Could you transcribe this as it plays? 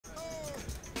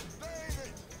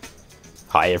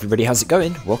Hi everybody, how's it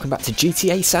going? Welcome back to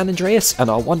GTA San Andreas and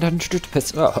our 100%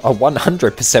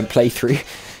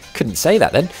 playthrough. Couldn't say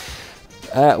that then.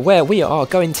 Where we are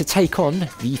going to take on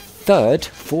the third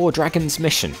Four Dragons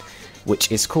mission, which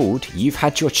is called You've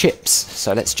Had Your Chips.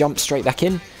 So let's jump straight back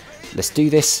in. Let's do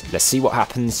this. Let's see what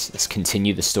happens. Let's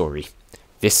continue the story.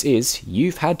 This is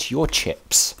You've Had Your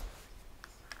Chips.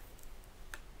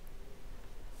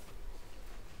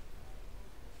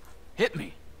 Hit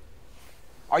me.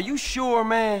 Are you sure,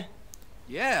 man?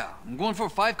 Yeah, I'm going for a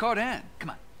 5-card hand.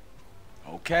 Come on.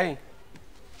 Okay.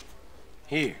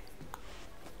 Here.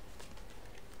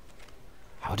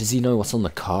 How does he know what's on the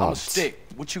I'm a cards? stick.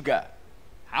 What you got?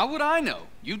 How would I know?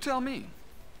 You tell me.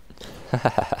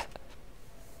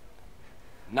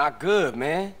 Not good,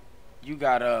 man. You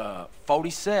got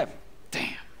 47.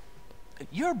 Damn.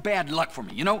 You're bad luck for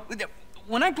me, you know?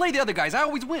 When I play the other guys, I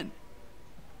always win.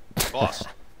 Boss,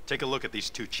 take a look at these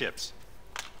two chips.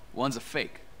 One's a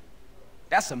fake.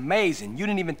 That's amazing. You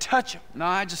didn't even touch him. Nah,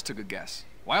 I just took a guess.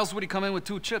 Why else would he come in with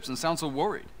 2 chips and sound so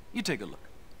worried? You take a look.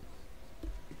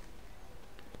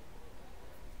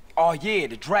 Oh yeah,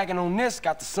 the dragon on this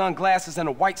got the sunglasses and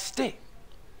a white stick.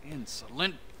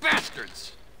 Insolent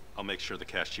bastards! I'll make sure the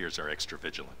cashiers are extra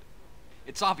vigilant.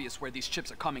 It's obvious where these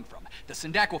chips are coming from. The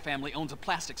Sindacco family owns a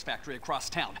plastics factory across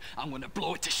town. I'm gonna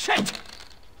blow it to shit!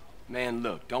 Man,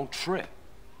 look, don't trip.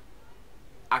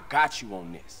 I got you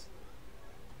on this.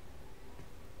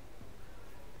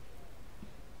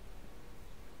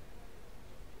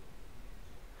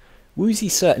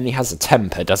 Woozie certainly has a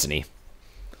temper, doesn't he?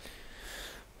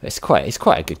 He's quite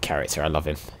a good character, I love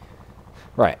him.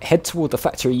 Right, head toward the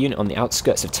factory unit on the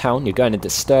outskirts of town. You're going to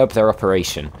disturb their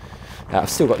operation. I've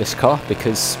still got this car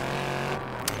because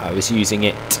I was using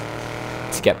it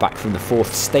to get back from the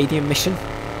 4th stadium mission.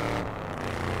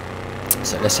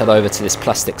 So let's head over to this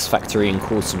plastics factory and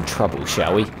cause some trouble,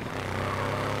 shall we?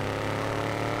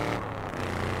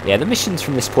 Yeah, the missions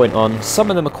from this point on, some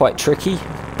of them are quite tricky,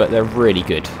 but they're really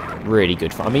good. Really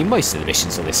good fun. I mean, most of the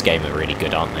missions of this game are really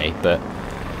good, aren't they? But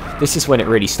this is when it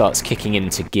really starts kicking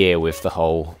into gear with the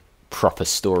whole proper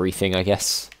story thing, I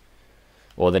guess.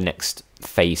 Or the next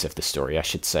phase of the story, I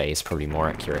should say, is probably more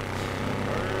accurate.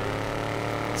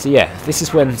 So yeah, this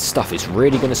is when stuff is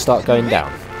really going to start going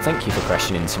down. Thank you for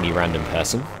crashing into me, random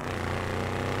person.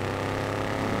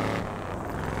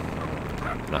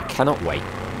 And I cannot wait.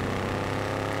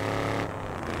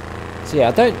 So yeah,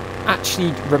 I don't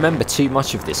actually remember too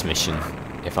much of this mission,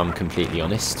 if I'm completely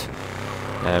honest,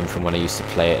 from when I used to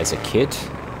play it as a kid.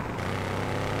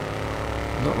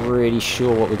 Not really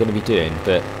sure what we're going to be doing,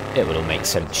 but it will all make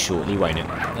sense shortly, won't it?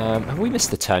 Have we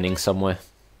missed the turning somewhere?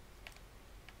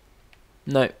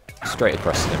 No, straight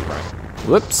across then, right.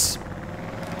 Whoops.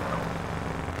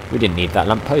 We didn't need that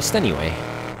lamppost anyway.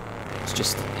 It's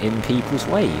just in people's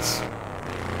ways.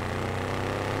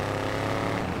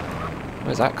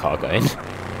 Where's that car going?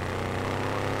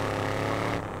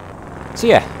 So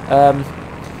yeah,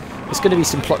 there's going to be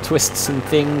some plot twists and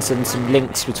things and some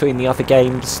links between the other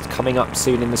games coming up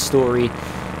soon in the story.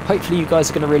 Hopefully you guys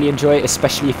are going to really enjoy it,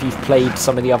 especially if you've played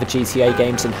some of the other GTA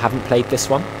games and haven't played this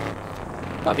one.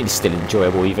 I mean, it's still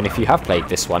enjoyable even if you have played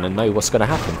this one and know what's going to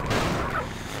happen.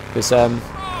 Because,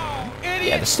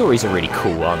 yeah, the stories are really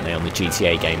cool, aren't they, on the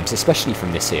GTA games, especially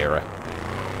from this era.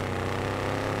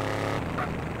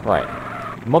 Right.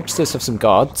 Mobsters have some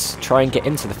guards. Try and get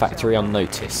into the factory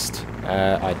unnoticed.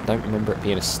 I don't remember it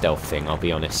being a stealth thing, I'll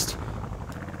be honest.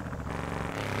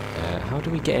 How do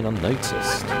we get in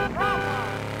unnoticed?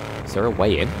 Is there a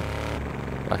way in?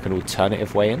 Like an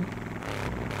alternative way in?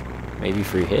 Maybe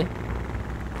through here?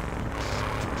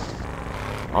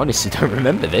 I honestly don't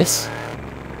remember this.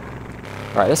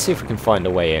 Right, let's see if we can find a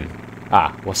way in.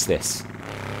 Ah, what's this?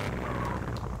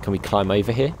 Can we climb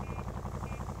over here?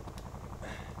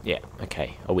 Yeah,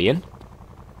 okay. Are we in?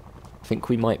 I think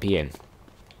we might be in.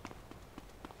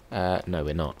 No,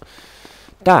 we're not.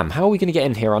 Damn, how are we going to get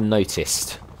in here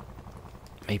unnoticed?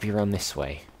 Maybe around this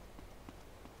way.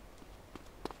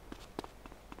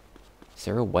 Is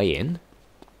there a way in?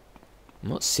 I'm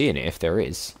not seeing it if there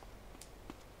is.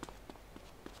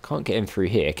 Can't get in through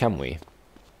here, can we?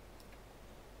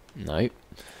 No.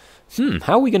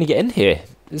 How are we going to get in here?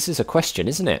 This is a question,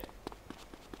 isn't it?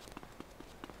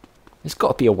 There's got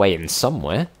to be a way in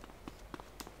somewhere.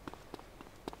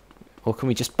 Or can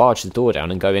we just barge the door down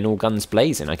and go in all guns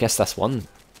blazing? I guess that's one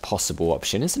possible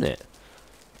option, isn't it?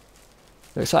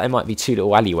 Looks like there might be 2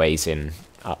 little alleyways in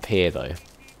up here, though.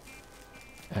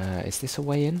 Is this a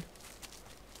way in?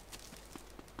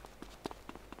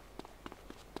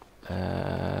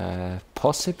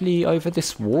 Possibly over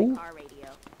this wall?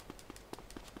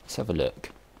 Let's have a look.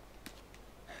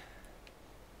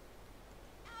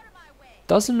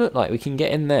 Doesn't look like we can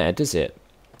get in there, does it?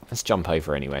 Let's jump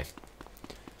over anyway.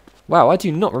 Wow, I do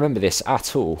not remember this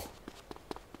at all.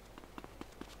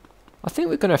 I think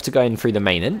we're going to have to go in through the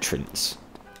main entrance.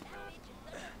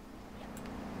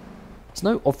 There's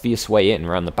no obvious way in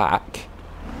around the back.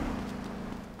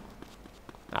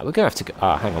 Ah, we're going to have to go...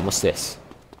 Ah, hang on, what's this?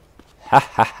 Ha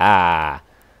ha ha!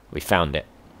 We found it.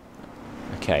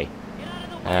 Okay.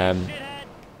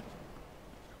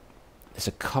 There's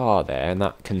a car there, and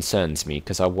that concerns me,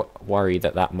 because I worry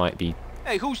that that might be...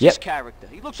 Hey, who's this character?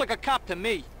 He looks like a cop to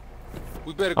me.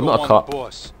 We better I'm go not a on cop. the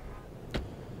boss.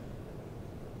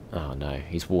 Oh no,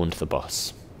 he's warned the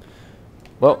boss.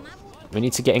 Well, we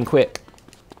need to get in quick.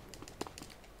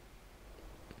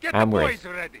 Get And the we're in. boys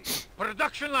ready.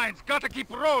 Production line's gotta keep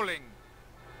rolling.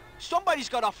 Somebody's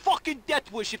got a fucking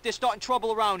death wish if they're starting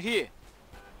trouble around here.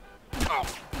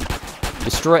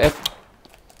 Destroy it.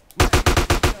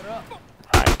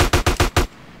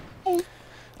 Right.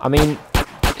 I mean,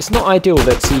 it's not ideal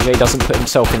that CJ doesn't put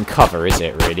himself in cover, is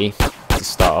it, really? To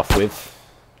start off with.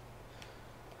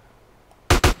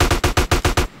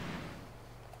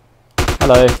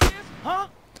 Hello. Huh?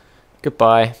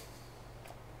 Goodbye.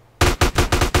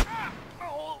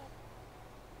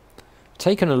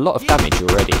 Taken a lot of damage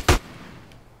already.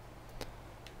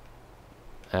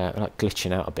 We're like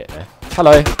glitching out a bit there.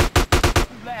 Hello.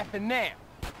 Laughing now.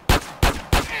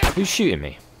 Who's shooting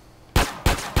me?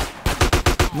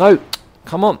 No.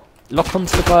 Come on. Lock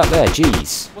onto the guy up there.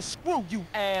 Jeez. Well, screw you,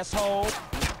 asshole.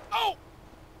 Oh!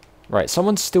 Right,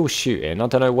 someone's still shooting. I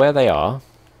don't know where they are.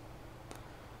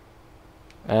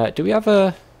 Do we have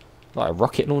a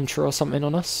rocket launcher or something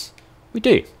on us? We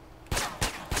do.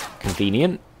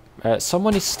 Convenient.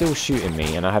 Someone is still shooting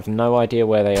me, and I have no idea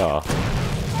where they are.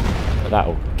 But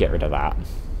that'll get rid of that.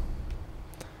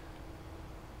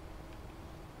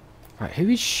 Right, who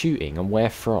is shooting and where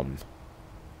from?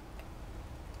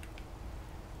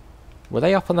 Were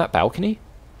they up on that balcony?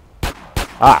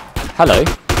 Ah, hello.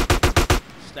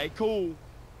 Stay cool.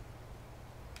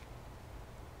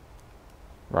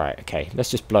 Right, okay.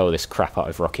 Let's just blow all this crap out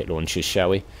of rocket launchers, shall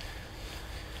we?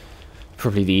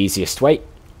 Probably the easiest way.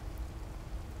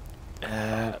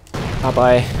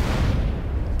 Bye-bye.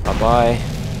 Bye-bye.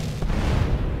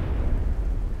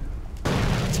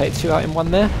 Take two out in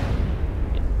one there.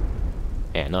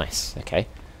 Yeah, nice. Okay.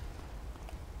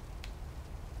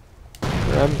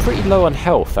 We're pretty low on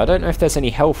health. I don't know if there's any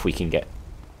health we can get.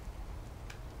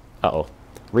 Uh-oh.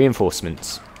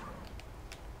 Reinforcements.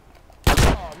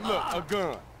 Oh, look, a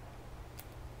gun.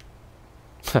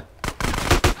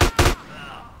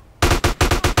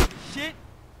 Shit.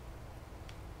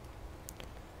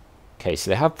 Okay,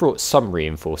 so they have brought some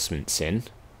reinforcements in.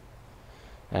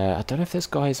 I don't know if there's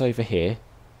guys over here.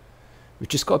 We've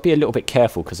just got to be a little bit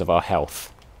careful because of our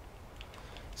health.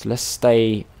 So let's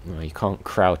stay... Oh, you can't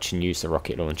crouch and use the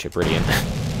rocket launcher. Brilliant.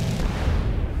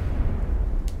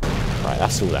 Right,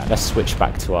 that's all that. Let's switch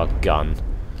back to our gun.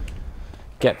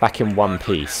 Get back in one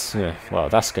piece. Yeah, well,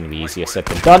 that's going to be easier said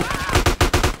than done.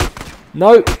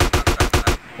 No!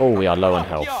 Oh, we are low on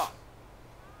health.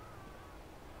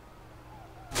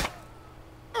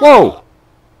 Whoa!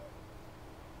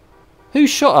 Who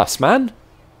shot us, man?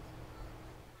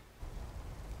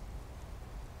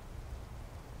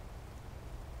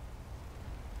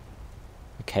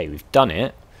 Okay, we've done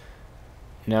it.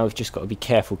 Now we've just got to be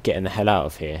careful getting the hell out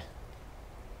of here.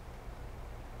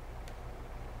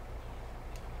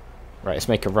 Right, let's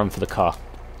make a run for the car.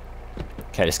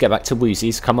 Okay, let's get back to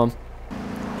Woozie's. Come on.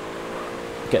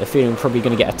 Get the feeling we're probably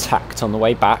going to get attacked on the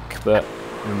way back, but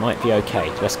we might be okay.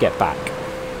 Let's get back.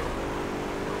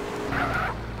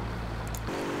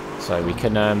 So we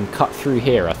can cut through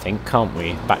here, I think, can't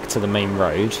we? Back to the main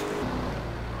road.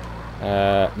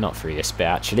 Not through this bit,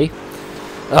 actually.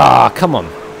 Ah, come on.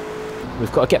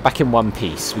 We've got to get back in one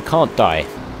piece. We can't die.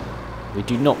 We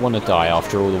do not want to die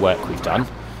after all the work we've done.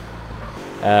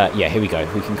 Yeah, here we go.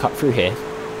 We can cut through here.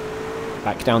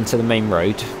 Back down to the main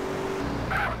road.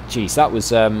 Jeez, that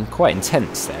was quite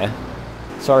intense there.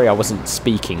 Sorry I wasn't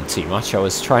speaking too much. I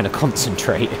was trying to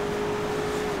concentrate.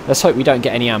 Let's hope we don't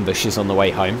get any ambushes on the way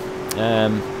home.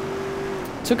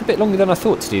 Took a bit longer than I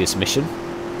thought to do this mission.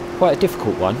 Quite a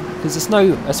difficult one. Because there's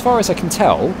no, as far as I can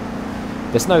tell,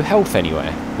 there's no health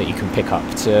anywhere that you can pick up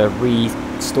to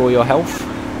restore your health.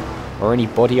 Or any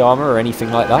body armor or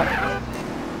anything like that.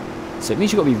 So it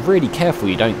means you've got to be really careful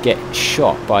you don't get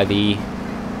shot by the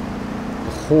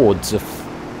hordes of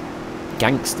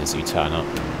gangsters who turn up.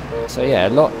 So yeah, a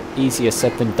lot easier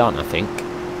said than done, I think.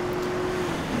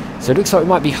 So it looks like we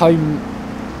might be home,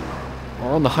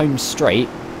 or on the home straight.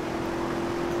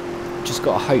 Just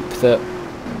got to hope that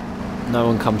no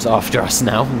one comes after us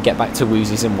now, and get back to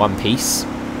Woozie's in one piece.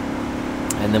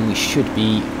 And then we should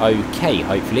be okay,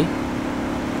 hopefully.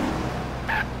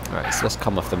 Alright, so let's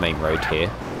come off the main road here.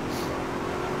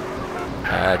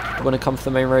 Do you want to come off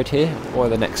the main road here, or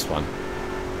the next one?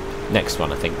 Next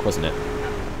one, I think, wasn't it?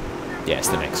 Yeah, it's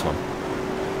the next one.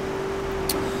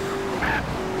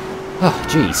 Oh,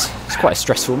 jeez. It's quite a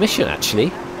stressful mission,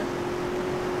 actually.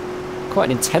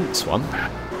 Quite an intense one.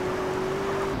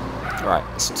 Right,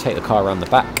 let's take the car around the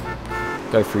back.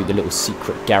 Go through the little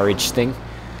secret garage thing.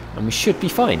 And we should be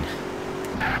fine.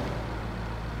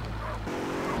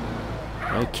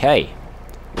 Okay.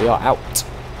 We are out.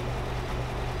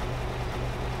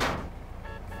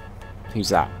 Who's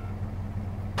that?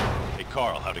 Hey,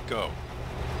 Carl, how'd it go?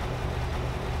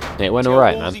 It went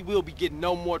alright, man. Woozie will be getting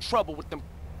no more trouble with them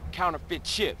counterfeit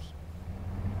chips.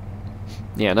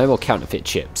 Yeah, no more counterfeit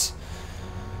chips.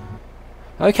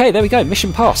 Okay, there we go.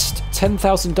 Mission passed.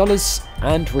 $10,000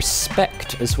 and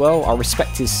respect as well. Our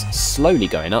respect is slowly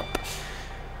going up.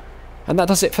 And that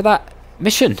does it for that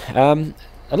mission. A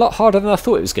lot harder than I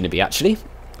thought it was going to be, actually.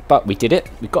 But we did it.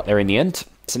 We got there in the end.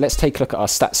 So let's take a look at our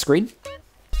stats screen.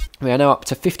 We are now up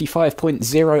to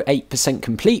 55.08%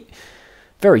 complete.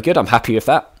 Very good. I'm happy with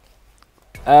that.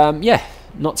 Yeah,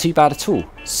 not too bad at all.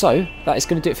 So, that is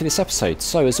going to do it for this episode.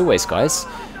 So, as always, guys,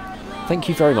 thank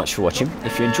you very much for watching.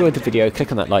 If you enjoyed the video,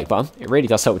 click on that like button. It really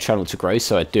does help the channel to grow,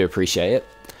 so I do appreciate it.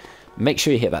 Make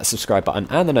sure you hit that subscribe button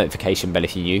and the notification bell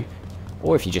if you're new,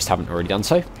 or if you just haven't already done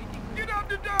so.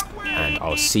 And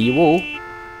I'll see you all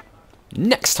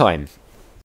next time.